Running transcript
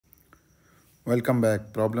Welcome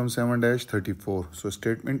back. Problem 7-34. So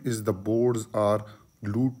statement is the boards are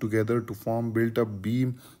glued together to form built-up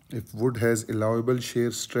beam if wood has allowable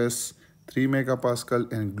shear stress 3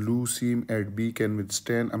 megapascal and glue seam at B can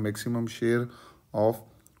withstand a maximum shear of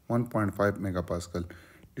 1.5 megapascal.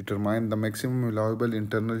 Determine the maximum allowable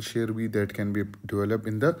internal shear B that can be developed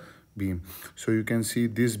in the beam. So you can see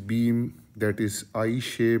this beam that is I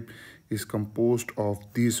shape is composed of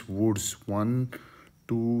these woods 1,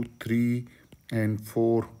 2, 3 and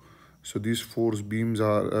 4. So these four beams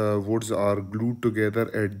are woods are glued together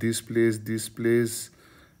at this place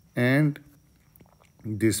and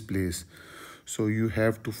this place. So you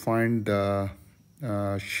have to find the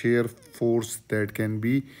shear force that can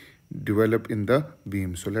be developed in the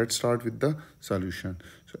beam. So let's start with the solution.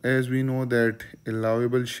 So as we know that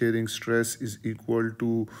allowable shearing stress is equal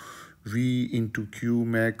to V into Q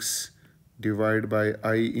max divided by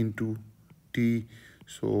I into T.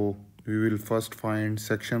 So we will first find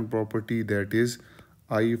section property, that is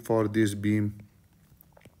I for this beam.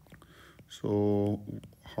 So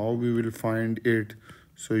how we will find it?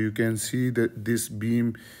 So you can see that this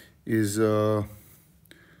beam is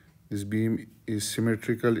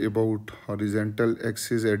symmetrical about horizontal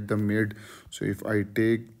axis at the mid. So if I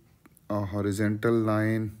take a horizontal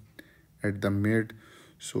line at the mid,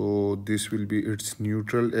 so this will be its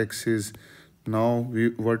neutral axis. Now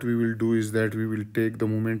what we will do is that we will take the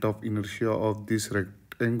moment of inertia of this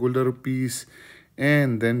rectangular piece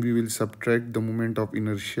and then we will subtract the moment of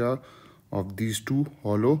inertia of these two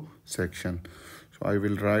hollow section. So I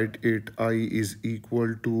will write it I is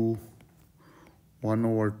equal to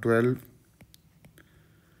 1/12.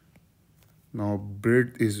 Now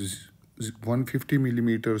breadth is 150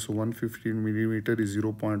 millimeters, so 150 millimeter is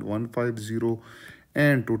 0.150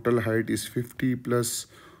 and total height is 50 plus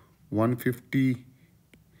 150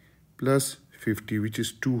 plus 50, which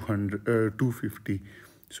is 250.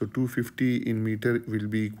 So 250 in meter will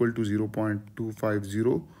be equal to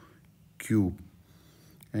 0.250 cube,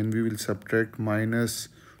 and we will subtract minus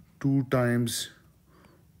 2 times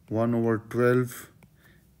 1/12.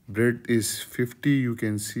 Breadth is 50. You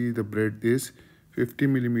can see the breadth is 50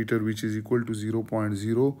 millimeter, which is equal to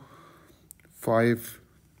 0.05,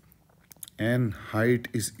 and height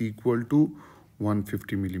is equal to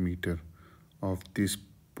 150 millimeter of this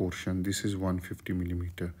portion. This is 150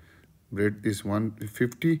 millimeter. Breadth is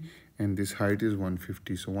 150 and this height is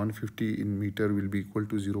 150. So 150 in meter will be equal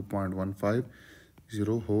to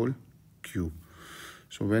 0.150 whole cube.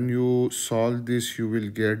 So when you solve this, you will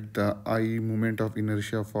get the I moment of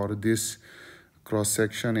inertia for this cross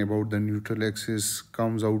section about the neutral axis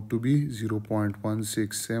comes out to be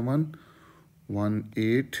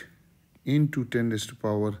 0.16718 into 10 raised to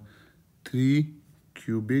power 3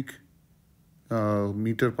 cubic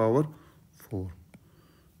meter power 4.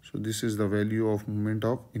 So this is the value of moment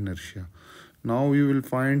of inertia. Now we will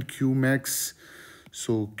find Q max.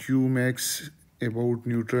 So Q max about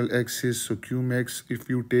neutral axis. So Q max, if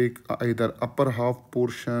you take either upper half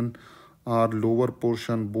portion or lower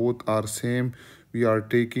portion, both are same. We are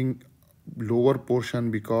taking lower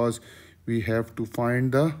portion because we have to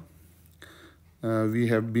find the we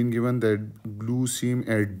have been given the glue seam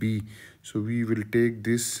at B. So we will take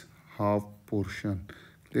this half portion.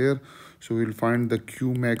 Clear? So we'll find the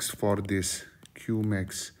Q max for this Q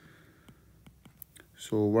max.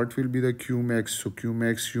 So what will be the Q max? So Q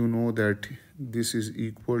max, you know that this is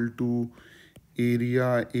equal to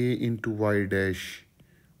area A into Y dash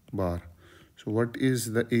bar. So what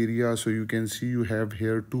is the area? So you can see you have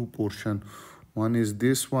here two portion. One is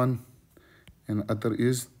this one and other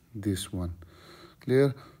is this one.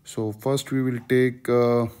 Clear? So first we will take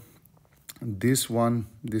this one.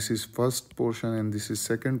 This is first portion and this is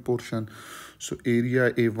second portion. So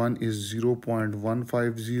area A1 is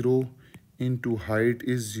 0.150 into height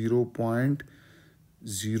is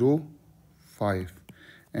 0.05,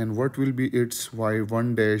 and what will be its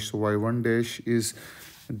y1 dash? So y1 dash is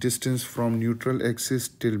distance from neutral axis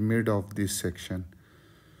till mid of this section.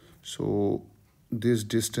 So this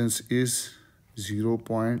distance is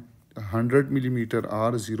 0.100 millimeter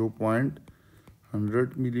or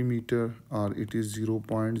 0.100 millimeter, or it is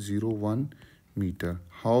 0.01 meter.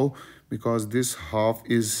 How? Because this half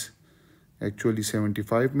is actually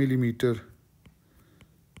 75 millimeter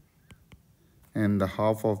and the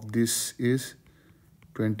half of this is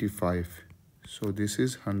 25. So this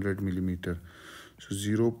is 100 millimeter. So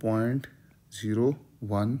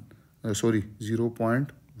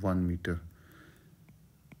 0.01 meter.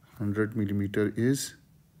 100 millimeter is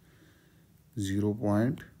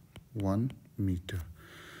 0.1 meter.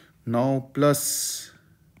 Now plus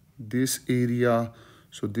this area,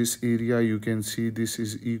 So this area, you can see this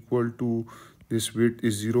is equal to, this width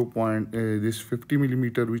is this 50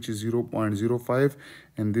 millimeter, which is 0.05,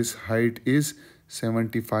 and this height is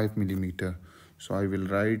 75 millimeter. So I will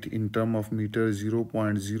write in term of meter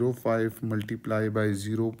 0.05 multiplied by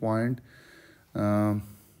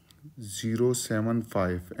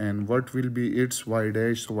 0.075, and what will be its y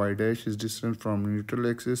dash? So y dash is distance from neutral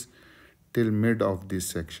axis till mid of this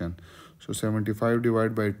section. So 75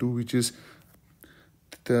 divided by 2, which is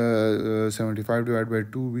 75 divided by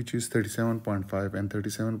 2, which is 37.5, and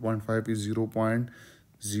 37.5 is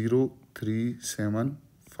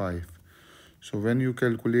 0.0375. So when you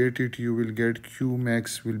calculate it, you will get Q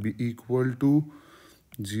max will be equal to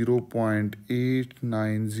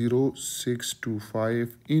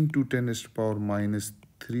 0.890625 into 10 raised to power minus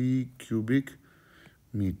 3 cubic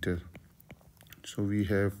meter. So we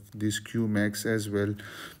have this Q max as well.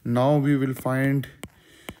 Now we will find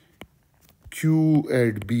Q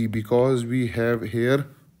at B, because we have here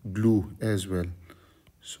glue as well.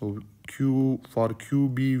 So for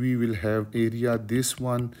QB we will have area, this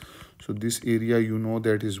one. So this area, you know,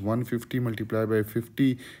 that is 150 multiplied by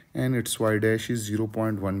 50, and its y dash is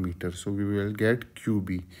 0.1 meter. So we will get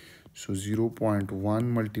QB. So 0.1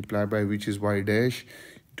 multiplied by, which is y dash,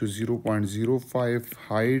 to 0.05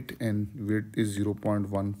 height, and width is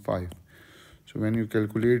 0.15. So when you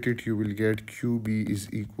calculate it, you will get QB is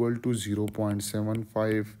equal to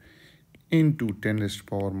 0.75 into 10 raised to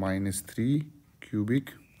power minus 3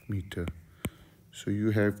 cubic meter. So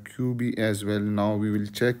you have QB as well. Now we will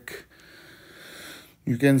check.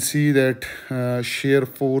 You can see that shear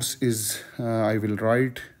force is, I will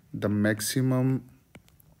write the maximum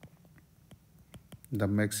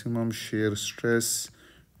shear stress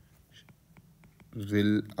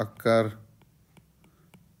will occur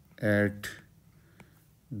at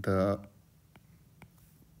the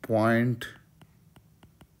point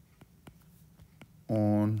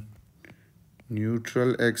on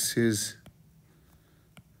neutral axis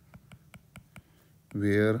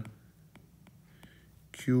where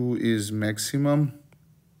Q is maximum,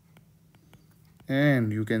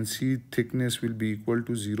 and you can see thickness will be equal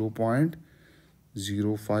to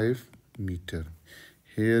 0.05 meter.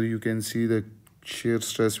 Here you can see the shear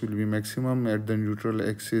stress will be maximum at the neutral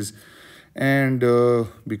axis, and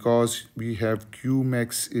because we have Q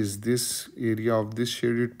max is this area of this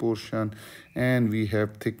shaded portion, and we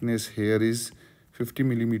have thickness here is 50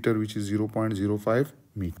 millimeter, which is 0.05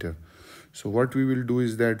 meter. So what we will do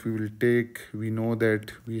is that we will take, we know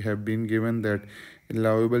that we have been given that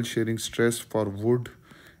allowable shearing stress for wood,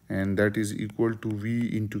 and that is equal to V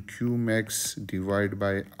into Q max divided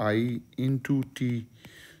by I into T.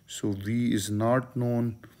 So V is not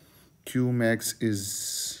known, Q max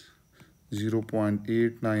is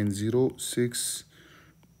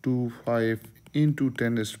 0.890625 into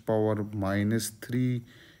 10 raised to power minus 3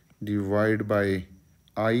 divided by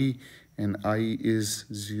I, and I is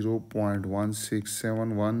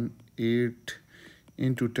 0.16718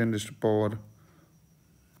 into 10 raised to power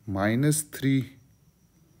minus 3.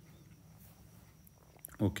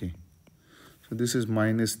 Okay, so this is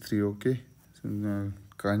minus 3. Okay, so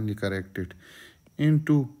kindly correct it,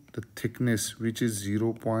 into the thickness, which is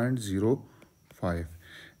 0.05,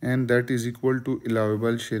 and that is equal to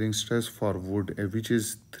allowable shearing stress for wood, which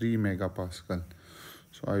is 3 megapascal.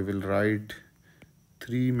 So I will write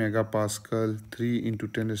 3 megapascal, 3 into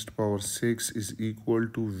 10 raised to power 6 is equal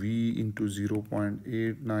to V into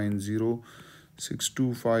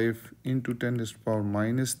 0.890625 into 10 raised to power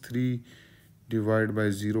minus 3 divided by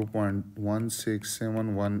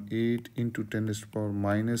 0.16718 into 10 raised to power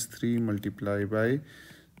minus 3 multiplied by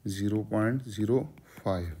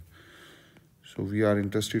 0.05. So we are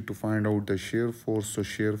interested to find out the shear force. So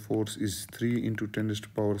shear force is 3 into 10 raised to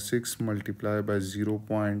power 6 multiplied by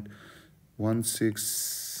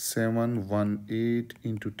 0.16718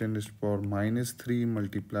 into 10 raised to power minus 3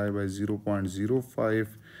 multiplied by 0.05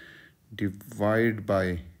 divided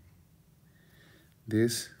by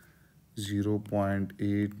this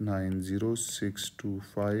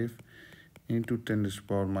 0.890625 into 10 raised to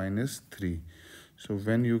power minus 3. So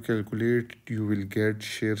when you calculate, you will get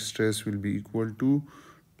shear stress will be equal to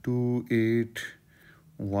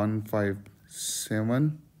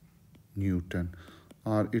 28157 Newton,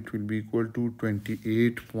 or it will be equal to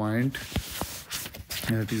 28 point,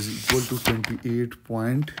 that is equal to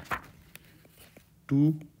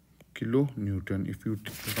 28.2 kilo Newton. If you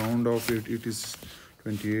round off it, it is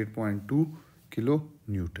 28.2 kilo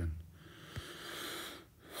Newton.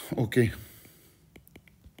 Okay.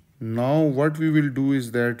 Now what we will do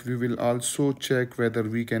is that we will also check whether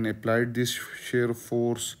we can apply this shear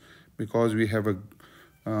force, because we have a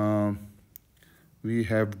we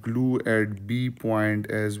have glue at B point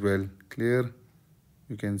as well. Clear?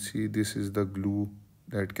 You can see this is the glue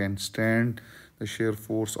that can stand the shear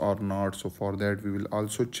force or not. So for that we will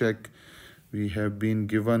also check. We have been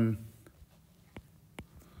given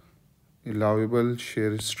allowable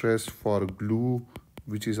shear stress for glue,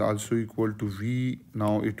 which is also equal to V.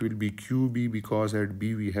 Now it will be QB because at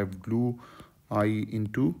B we have glue I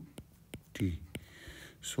into T.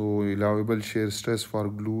 So allowable shear stress for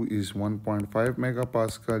glue is 1.5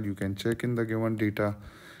 megapascal. You can check in the given data.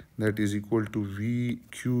 That is equal to V.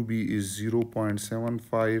 QB is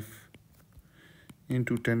 0.75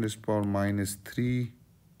 into 10 to the power minus 3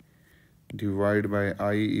 divided by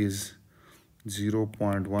I is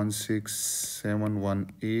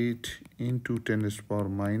 0.16718 into 10 to the power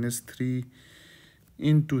minus 3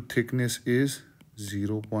 into thickness is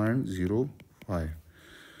 0.05.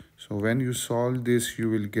 So when you solve this, you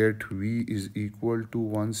will get V is equal to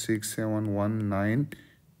 16719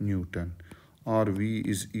 Newton, or V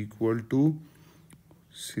is equal to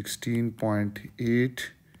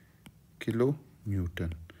 16.8 kilo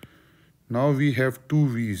Newton. Now we have two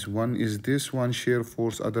V's. One is this one shear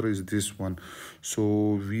force, other is this one.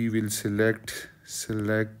 So we will select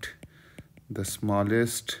the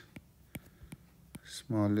smallest.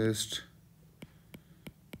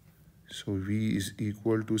 So V is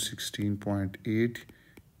equal to 16.8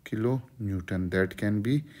 kilo Newton. That can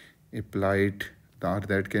be applied, or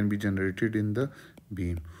that can be generated in the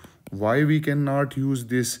beam. Why we cannot use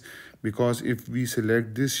this? Because if we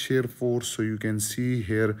select this shear force, so you can see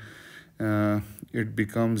here it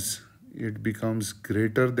becomes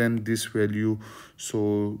greater than this value,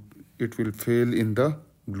 so it will fail in the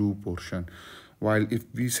glue portion. While if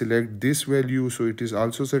we select this value, so it is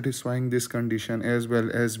also satisfying this condition, as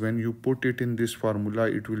well as when you put it in this formula,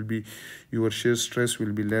 it will be, your shear stress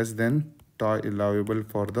will be less than tau allowable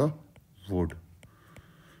for the wood.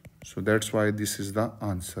 So that's why this is the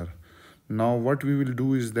answer. Now what we will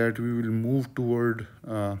do is that we will move toward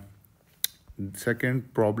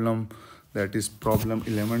second problem, that is problem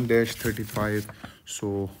 11-35.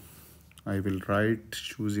 So I will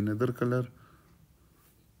choose another color,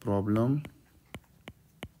 problem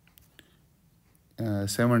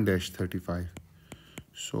 7-35.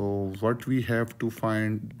 So what we have to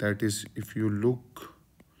find, that is, if you look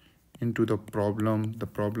into the problem,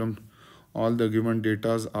 all the given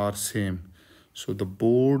datas are same. So the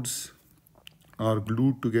boards are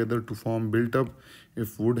glued together to form built-up.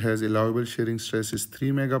 If wood has allowable shearing stress is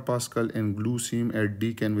 3 megapascal and glue seam at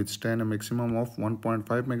D can withstand a maximum of 1.5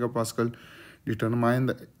 megapascal, determine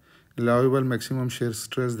the allowable maximum shear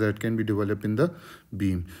stress that can be developed in the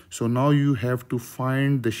beam. So now you have to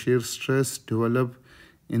find the shear stress developed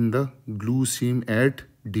in the glue seam at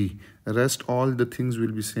D. Rest all the things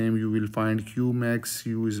will be same. You will find Q max,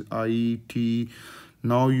 U is I, T.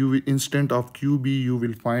 Now you will, instead of QB, you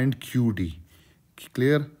will find QD.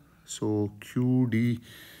 Clear? So QD.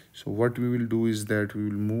 So what we will do is that we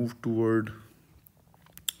will move toward,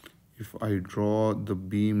 if I draw the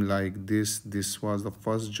beam like this, this was the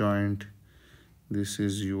first joint, this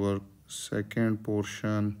is your second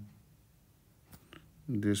portion,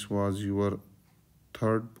 this was your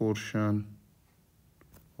third portion,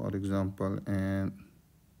 for example, and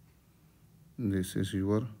this is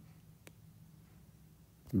your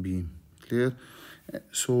beam. Clear?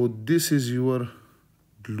 So this is your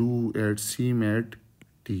glue at seam at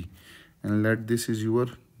T, and let this is your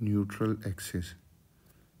neutral axis.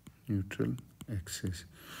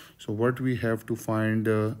 So what we have to find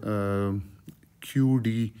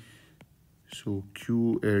QD. So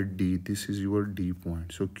Q at D, this is your D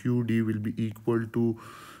point. So QD will be equal to,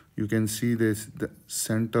 you can see this, the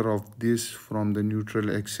center of this from the neutral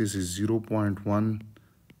axis is 0.1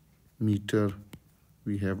 meter.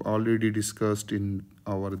 We have already discussed in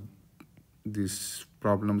our this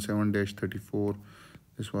problem 7-34.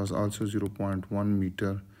 This was also 0.1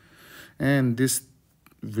 meter, and this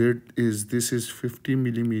width is, this is 50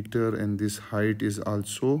 millimeter, and this height is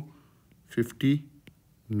also 50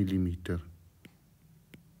 millimeter.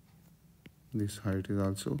 This height is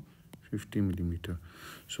also 50 millimeter.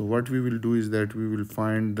 So what we will do is that we will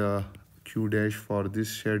find the Q dash for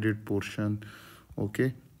this shaded portion.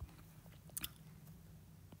 Okay,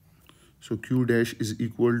 so Q dash is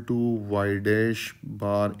equal to Y dash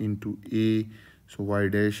bar into A. So Y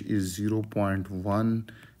dash is 0.1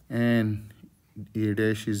 and A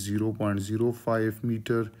dash is 0.05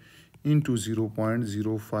 meter into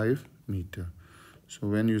 0.05 meter. So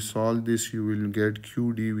when you solve this, you will get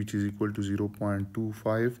QD, which is equal to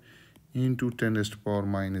 0.25 into 10 to the power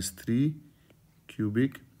minus 3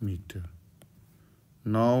 cubic meter.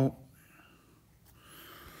 Now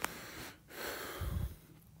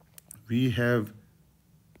we have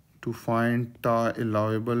to find ta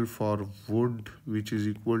allowable for wood, which is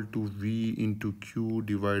equal to V into Q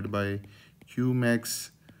divided by Q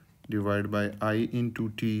max divided by I into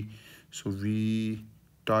T. So V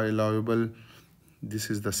ta allowable, this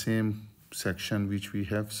is the same section which we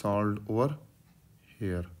have solved over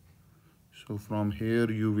here. So from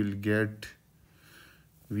here you will get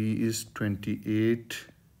V is 28.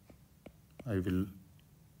 I will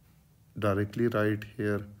directly write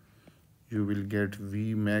here. You will get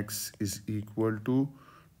V max is equal to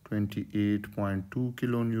 28.2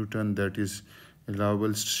 kilonewton. That is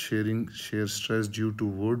allowable shear stress due to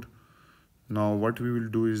wood. Now what we will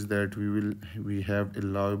do is that we have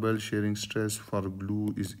allowable shearing stress for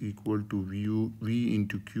glue is equal to V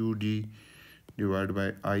into QD divided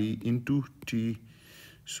by I into T.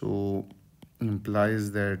 So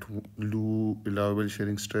implies that glue allowable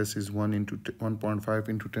shearing stress is 1.5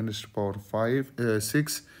 into 10 to the power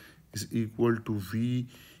 6 is equal to V.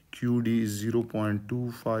 QD is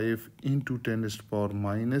 0.25 into 10 to the power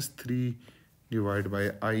 -3 divided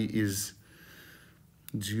by I is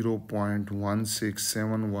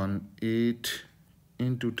 0.16718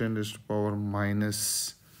 into 10 to the power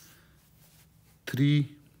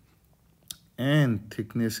 -3, and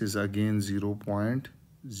thickness is again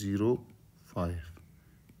 0.05.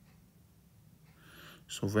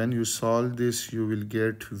 So when you solve this, you will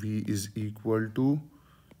get V is equal to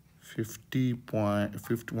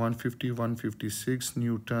 156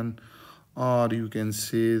 Newton, or you can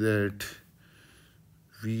say that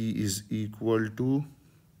V is equal to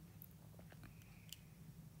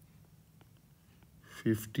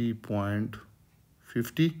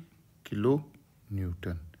 50.50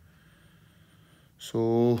 kilonewton.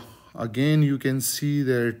 So again you can see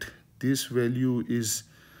that this value is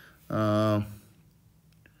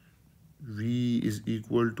V is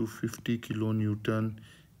equal to 50 kilonewton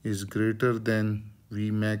is greater than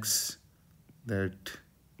V max, that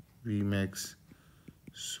V max.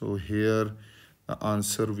 So here the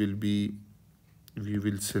answer will be, we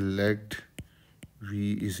will select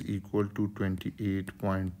V is equal to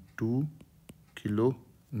 28.2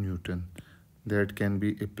 kilonewton. That can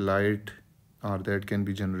be applied, or that can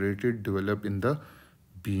be generated, developed in the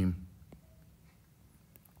beam.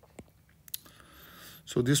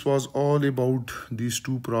 So this was all about these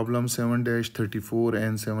two problems, 7-34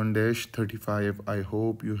 and 7-35. I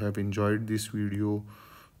hope you have enjoyed this video.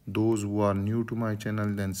 Those who are new to my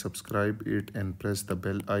channel, then subscribe it and press the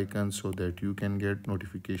bell icon so that you can get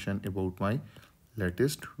notification about my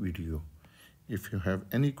latest video. If you have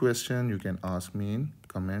any question, you can ask me in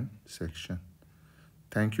comment section.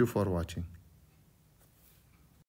 Thank you for watching.